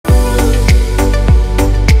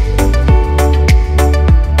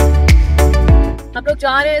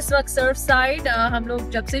जा रहे हैं इस वक्त सर्फ साइड। हम लोग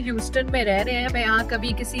जब से ह्यूस्टन में रह रहे हैं, मैं यहाँ कभी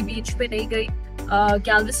किसी बीच पे नहीं गई।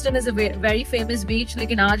 Galveston is a very famous beach,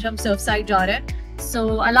 लेकिन आज हम सर्फ साइड जा रहे हैं। So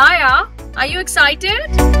Alaya, are you excited?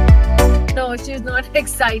 No, she's not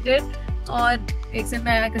excited. और एक से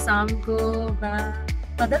मैं कसाम को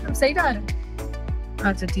पता तुम सही जा रहे हो?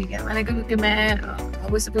 अच्छा ठीक है, मैंने कहा कि मैं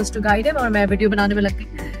was supposed to guide him और मैं वीडियो बनाने में लग गई।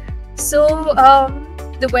 So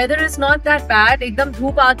the weather is not that bad. एकदम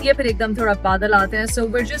धूप आती है, फिर एकदम थोड़ा बादल आते हैं। So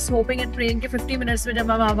we're just hoping and praying कि 50 minutes में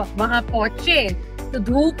जब हम वहाँ पहुँचे तो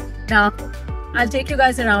धूप ना। I'll take you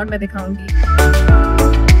guys around, मैं दिखाऊंगी।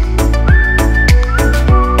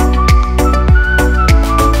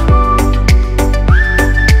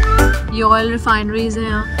 ये ऑयल रिफाइनरीज हैं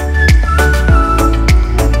यहाँ।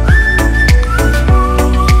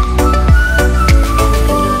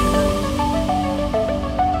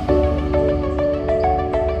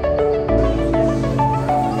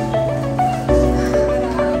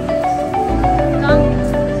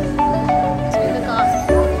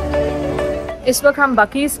 इस वक्त हम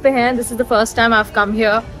बकीज पे हैं। This is the first time I have come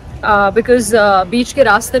here because बीच के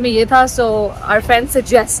रास्ते में ये था। सो आवर फ्रेंड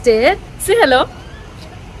सजेस्टेड से hello.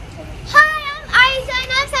 Hi, I'm Aisha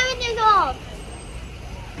and I'm 7 years old.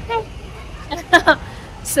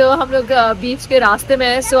 सो हम लोग बीच के रास्ते में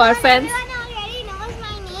हैं। So our friends Everyone already knows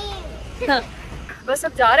my name. बस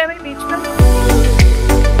अब जा रहे हैं भाई बीच पे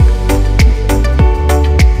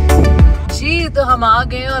जी। तो हम आ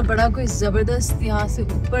गए और बड़ा कोई जबरदस्त यहाँ से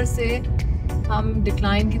ऊपर से हम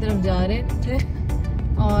डिक्लाइन की तरफ जा रहे थे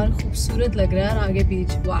और खूबसूरत लग रहा है और आगे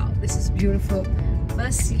बीच। Wow, this is beautiful.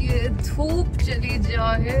 बस ये धूप चली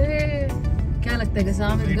जाए। क्या लगता है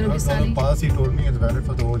कसाम रियली?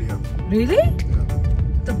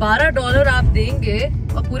 तो $12 आप देंगे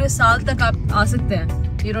और पूरे साल तक आप आ सकते हैं।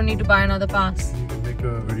 You don't need to buy another pass. You can make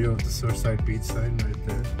a video of the Surfside beach sign right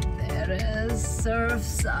there. There is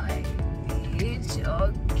Surfside beach.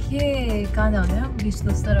 Okay, कहाँ जाना है हम? बीच तो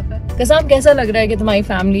उस तरफ है। कसाम कैसा लग रहा है कि तुम्हारी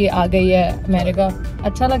फैमिली आ गई है अमेरिका?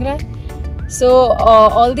 अच्छा लग रहा है? So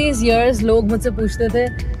all these years लोग मुझसे पूछते थे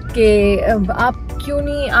कि आप क्यों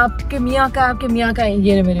नहीं, आपके मियाँ का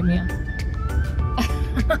ये रहे मेरे मियाँ।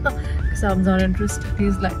 Kasam's not interested.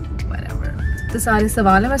 He's like whatever. तो सारे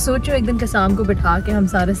सवाल है। मैं सोच रही हूँ एक दिन कसाम को बिठा के हम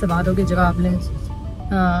सारे सवालों के जवाब लें।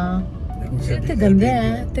 हाँ, इतने गंदे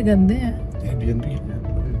हैं।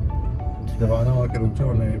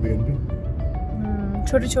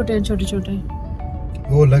 छोटे।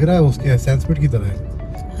 वो लग रहा है उसके सैंडस्पिट की तरह है।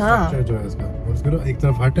 हाँ जो है उसका एक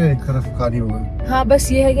तरफ हट है, एक तरफ खाली हुआ है। हाँ,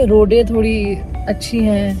 बस ये है कि रोडें थोड़ी अच्छी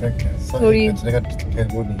हैं, थोड़ी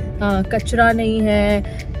हाँ कचरा नहीं है,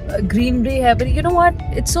 ग्रीनरी है। पर you know what,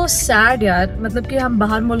 it's so sad यार। मतलब कि हम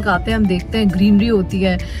बाहर मुल्क आते हैं, हम देखते हैं ग्रीनरी होती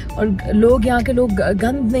है और लोग यहाँ के लोग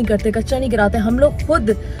गंद नहीं करते, कचरा नहीं गिराते। हम लोग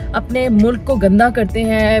खुद अपने मुल्क को गंदा करते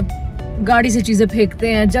हैं, गाड़ी से चीज़ें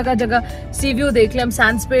फेंकते हैं। जगह जगह सी व्यू देख लें, हम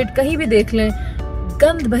सैंडस्पिट कहीं भी देख लें,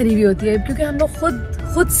 गंद भरी हुई होती है क्योंकि हम लोग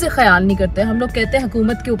खुद से ख्याल नहीं करते। हम लोग कहते हैं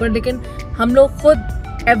हुकूमत के ऊपर, लेकिन हम लोग खुद,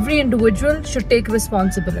 every individual should take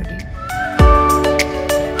responsibility.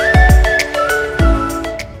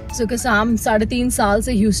 सो कसाम 3.5 साल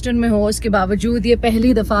से ह्यूस्टन में हो, उसके बावजूद ये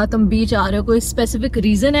पहली दफा तुम बीच आ रहे हो। कोई स्पेसिफिक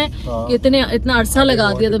रीजन है कि इतना अरसा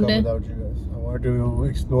लगा दिया तुमने?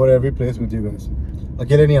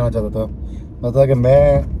 अकेले नहीं आना चाहता था, पता कि मैं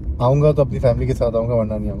आऊंगा तो अपनी फैमिली के साथ आऊंगा,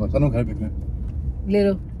 वरना नहीं आऊंगा। चलो घर पे ले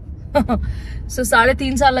लो। सो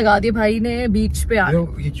 3.5 साल लगा दिए भाई ने बीच पे आने।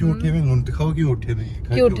 ये क्यों उठे हुए? दिखाओ क्यों उठे हुए?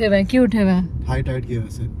 क्यों उठे हुए? हाई टाइड की वजह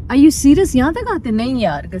से। Are you serious? यहाँ तक आते? नहीं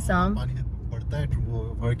यार कसाम, पानी पड़ता है, वो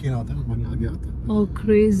वर्किंग आता है, पानी आगे आता है। Oh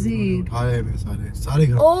crazy। उठाए हुए सारे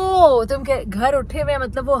घर। ओह, तुम घर उठे हुए,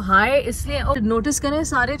 मतलब वो हाई इसलिए। नोटिस करें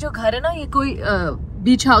सारे जो घर है ना, ये कोई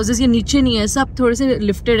बीच हाउसेस ये नीचे नहीं है, सब थोड़े से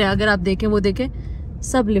लिफ्टेड है। अगर आप देखें, वो देखें,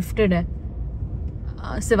 सब लिफ्टेड है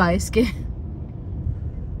सिवाय इसके।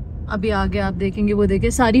 अभी आगे आप देखेंगे, वो देखें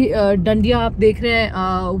सारी डंडियाँ आप देख रहे हैं,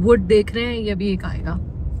 वुड देख रहे हैं। ये भी एक आएगा,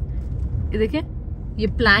 ये देखें, ये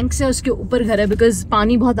प्लैंक्स है, उसके ऊपर घर है बिकॉज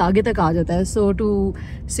पानी बहुत आगे तक आ जाता है। सो टू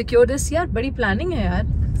सिक्योर दिस, यार बड़ी प्लानिंग है यार,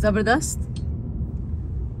 जबरदस्त।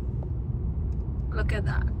 Look at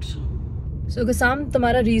that. सो कसाम,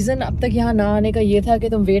 तुम्हारा रीज़न अब तक यहाँ ना आने का ये था कि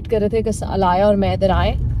तुम वेट कर रहे थे कि अलाया और मैं इधर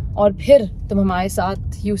आए और फिर तुम हमारे साथ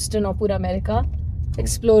ह्यूस्टन और पूरा अमेरिका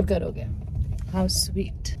एक्सप्लोर करोगे। How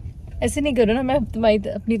sweet. ऐसे नहीं करो ना, मैं तुम्हारी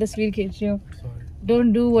अपनी तस्वीर खींच रही हूँ।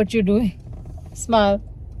 Don't do what you doing, smile.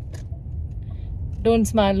 Don't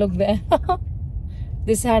smile, look there.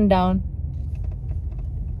 This hand down,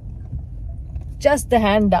 just the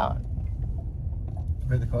hand down.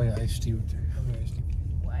 मैं दिखाओ ये आइस टी होती है।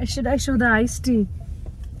 Why should I show the iced tea?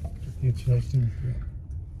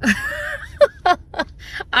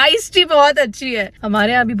 Ice tea बहुत अच्छी है,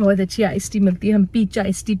 हमारे यहाँ भी बहुत अच्छी आइस टी मिलती है, हम पीच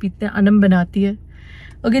आइस टी पीते हैं, अनम बनाती है।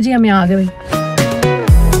 ओके जी, हम यहाँ आ गए भाई।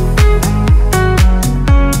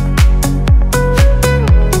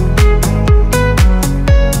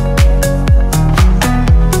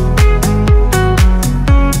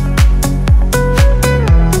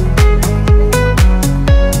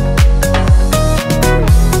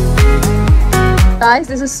 Guys,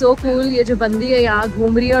 this is so cool। ये जो बंदी है यहाँ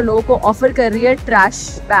घूम रही है और लोगों को ऑफर कर रही है ट्रैश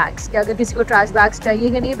बैग्स, कि अगर किसी को ट्रैश बैग्स चाहिए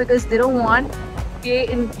कि नहीं, बिकॉज दे डोंट वांट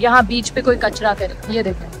कि यहाँ बीच पे कोई कचरा करे। ये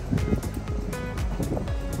देखें,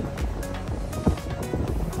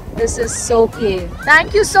 this is so cute,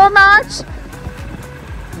 thank you so much.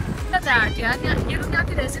 यार ये लोग यहाँ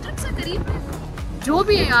के रेजिडेंट्स हैं करीब में, जो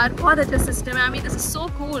भी है यार बहुत अच्छा सिस्टम है। I mean this is so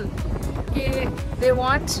cool कि they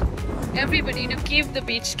want everybody to keep the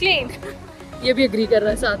beach clean. ये भी एग्री कर रहा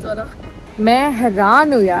है साथ वाला। मैं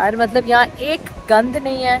हैरान हूँ यार, मतलब यहाँ एक गंद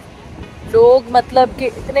नहीं है, लोग मतलब कि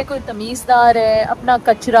इतने कोई तमीज़दार है, अपना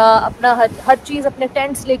कचरा अपना हर चीज़ अपने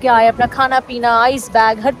टेंट्स लेके आए, अपना खाना पीना, आइस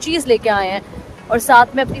बैग, हर चीज़ लेके आए हैं, और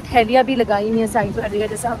साथ में अपनी थैलियाँ भी लगाई हुई हैं साइड पर,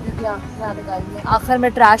 जैसे हमने यहाँ लगाई हुई है। आखिर में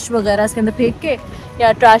ट्रैश वगैरह इसके अंदर फेंक के,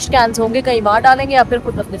 या ट्रैश कैंस होंगे कहीं बाहर डालेंगे या फिर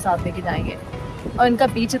खुद अपने साथ लेके जाएंगे। और इनका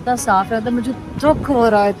बीच इतना साफ है, तो मुझे दुख हो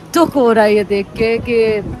रहा है ये देख के कि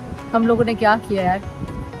हम लोगों ने क्या किया यार।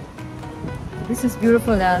 दिस इज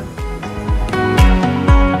ब्यूटीफुल यार।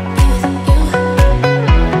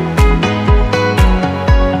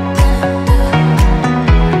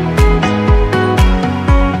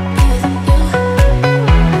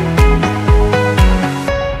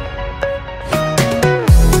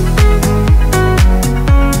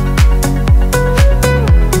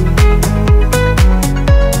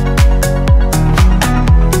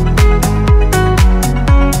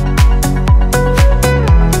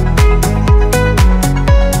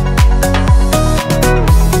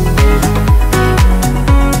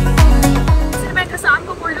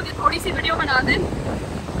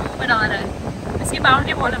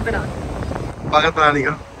 पागल बनाने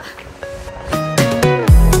का।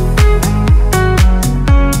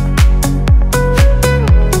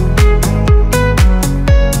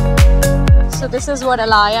 So this is what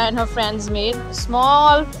Alaya and her friends made,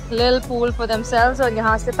 small little pool for themselves, और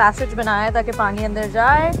यहाँ से पैसेज बनाया ताकि पानी अंदर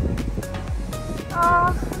जाए।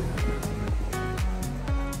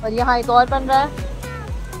 और यहाँ एक और बन रहा है।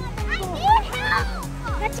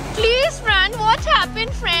 Please, friend, what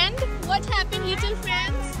happened, friend? What happened, little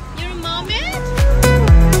friends? You're a mermaid?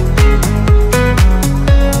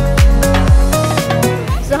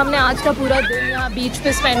 So हमने आज का पूरा दिन यहाँ बीच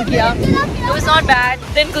पे स्पेंड किया। It was not bad,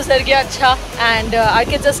 दिन गुजर गया अच्छा, and our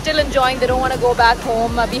kids are still enjoying, they don't want to go back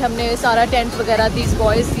home। अभी हमने सारा टेंट वगैरह these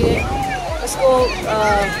boys ये उसको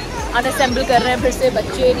अनअसेंबल कर रहे हैं, फिर से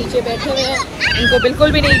बच्चे नीचे बैठे हुए हैं, इनको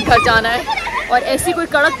बिल्कुल भी नहीं घर जाना है, और ऐसी कोई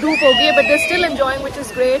कड़क धूप होगी, but they still enjoying, which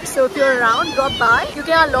is great. So if you are around, drop by,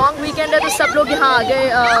 क्योंकि यहाँ लॉन्ग वीकेंड है तो सब लोग यहाँ आ गए,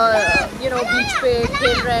 यू नो बीच पे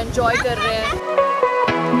खेल रहे हैं, एंजॉय कर रहे हैं।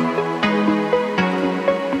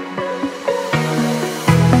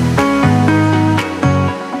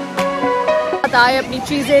 आए अपनी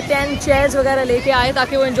चीज़ें, टेंट चेयर्स वगैरह लेके आए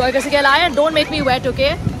ताकि वो एंजॉय कर सके। आए, don't make me wait, okay?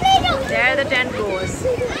 There the tent goes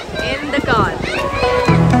in the car।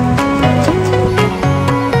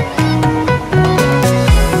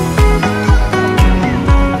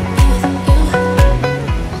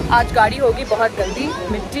 आज गाड़ी होगी बहुत जल्दी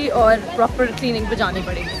मिट्टी और प्रॉपर क्लीनिंग पे जानी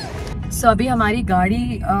पड़ेगी। सो अभी हमारी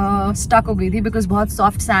गाड़ी स्टक हो गई थी बिकॉज बहुत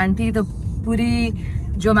सॉफ्ट सैंड थी, तो पूरी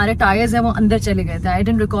जो हमारे टायर्स हैं वो अंदर चले गए थे। I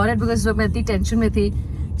didn't record it because मैं इतनी टेंशन में थी।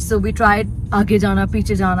 सो वी ट्राइड आगे जाना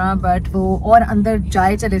पीछे जाना, बट वो और अंदर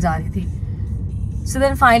जाए चले जा रही थी। So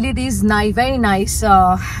then finally these very nice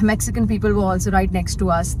Mexican people were also right next to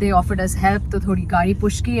us. They offered us help, तो थोड़ी गाड़ी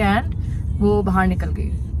पुश की एंड वो बाहर निकल गई।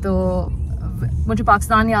 तो मुझे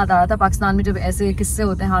पाकिस्तान याद आ रहा था, पाकिस्तान में जब ऐसे किस्से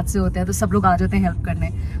होते हैं, हादसे होते हैं, तो सब लोग आ जाते हैं हेल्प करने,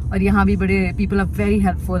 और यहाँ भी बड़े people are very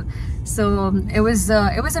helpful. So it was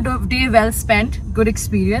a day well spent, good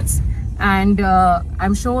experience, and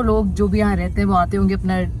I'm sure लोग जो भी यहाँ रहते हैं वो आते होंगे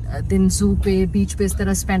अपना दिन ज़ू पे, बीच पे इस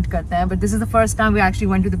तरह स्पेंड करते हैं। But this is the first time we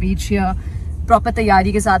actually went to the beach here, proper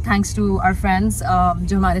तैयारी के साथ, थैंक्स टू आवर फ्रेंड्स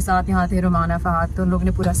जो हमारे साथ यहाँ थे, रोमाना, फहाद, तो उन लोगों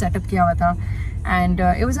ने पूरा सेटअप किया हुआ था, and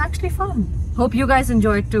it was actually fun. Hope you guys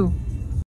enjoyed to.